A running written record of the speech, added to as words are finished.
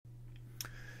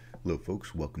Hello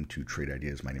folks, welcome to Trade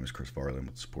Ideas. My name is Chris Farley. I'm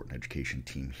with the support and education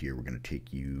team here. We're going to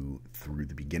take you through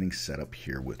the beginning setup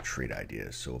here with Trade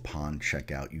Ideas. So upon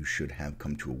checkout, you should have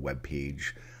come to a web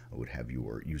page. It would have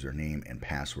your username and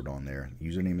password on there.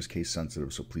 Username is case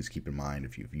sensitive, so please keep in mind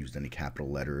if you've used any capital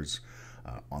letters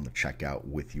on the checkout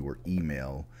with your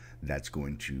email, that's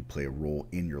going to play a role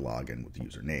in your login with the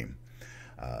username.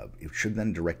 It should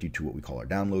then direct you to what we call our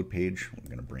download page. I'm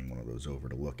going to bring one of those over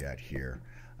to look at here.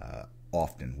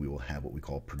 Often we will have what we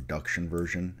call production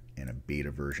version and a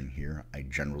beta version here. I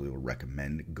generally will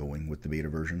recommend going with the beta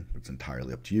version. It's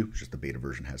entirely up to you. It's just the beta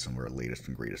version has some of our latest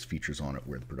and greatest features on it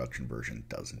where the production version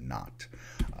does not.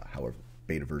 However,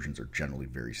 beta versions are generally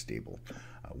very stable.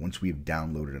 Once we have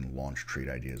downloaded and launched Trade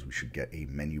Ideas, we should get a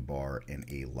menu bar and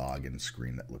a login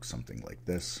screen that looks something like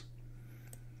this.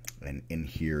 And in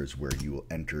here is where you will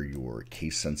enter your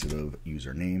case-sensitive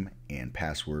username and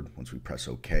password. Once we press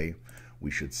OK, we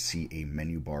should see a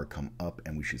menu bar come up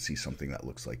and we should see something that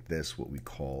looks like this, what we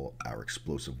call our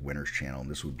Explosive Winners channel. And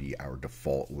this would be our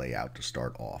default layout to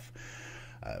start off.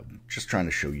 Just trying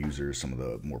to show users some of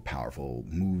the more powerful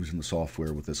moves in the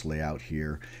software with this layout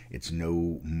here. It's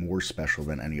no more special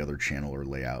than any other channel or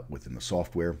layout within the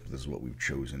software. This is what we've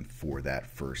chosen for that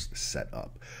first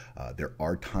setup. There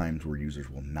are times where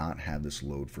users will not have this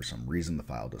load for some reason. The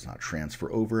file does not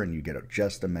transfer over and you get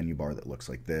just a menu bar that looks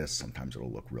like this. Sometimes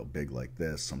it'll look real big like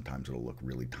this. Sometimes it'll look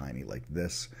really tiny like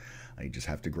this. You just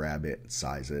have to grab it,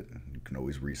 size it. You can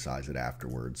always resize it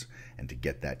afterwards. And to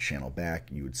get that channel back,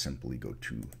 you would simply go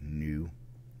to New,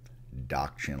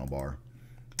 Dock Channel Bar.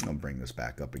 I'll bring this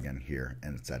back up again here,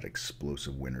 and it's that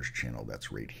Explosive Winners channel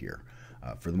that's right here.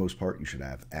 For the most part, you should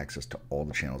have access to all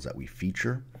the channels that we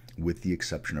feature, with the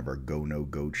exception of our Go No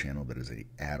Go channel that is an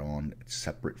add-on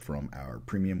separate from our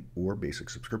premium or basic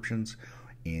subscriptions,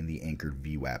 and the Anchored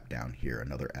VWAP down here,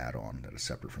 another add-on that is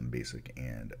separate from the basic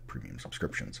and premium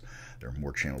subscriptions. There are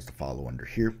more channels to follow under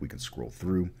here. We can scroll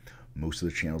through. Most of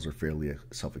the channels are fairly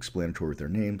self-explanatory with their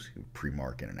names,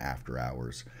 pre-market and after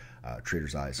hours.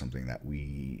 Trader's Eye is something that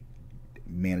we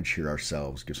manage here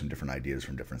ourselves, give some different ideas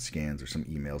from different scans. There's some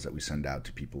emails that we send out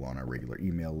to people on our regular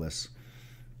email lists,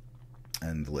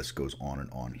 and the list goes on and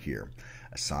on here.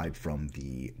 Aside from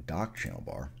the dock channel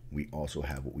bar, we also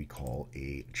have what we call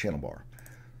a channel bar.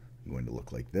 Going to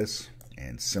look like this,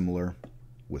 and similar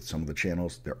with some of the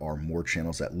channels, there are more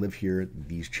channels that live here.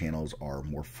 These channels are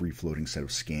more free-floating set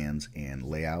of scans and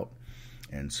layout,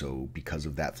 and so because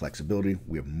of that flexibility,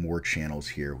 we have more channels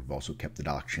here. We've also kept the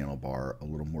dock channel bar a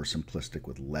little more simplistic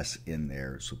with less in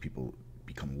there so people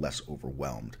become less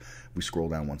overwhelmed. If we scroll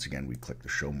down once again, we click the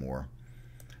show more,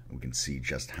 and we can see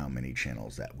just how many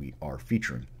channels that we are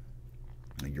featuring.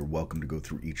 You're welcome to go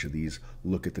through each of these,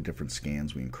 look at the different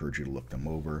scans. We encourage you to look them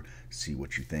over, see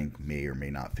what you think may or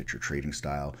may not fit your trading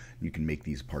style. You can make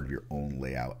these part of your own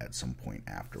layout at some point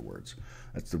afterwards.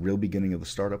 That's the real beginning of the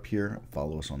startup here.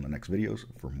 Follow us on the next videos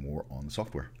for more on the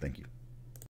software. Thank you.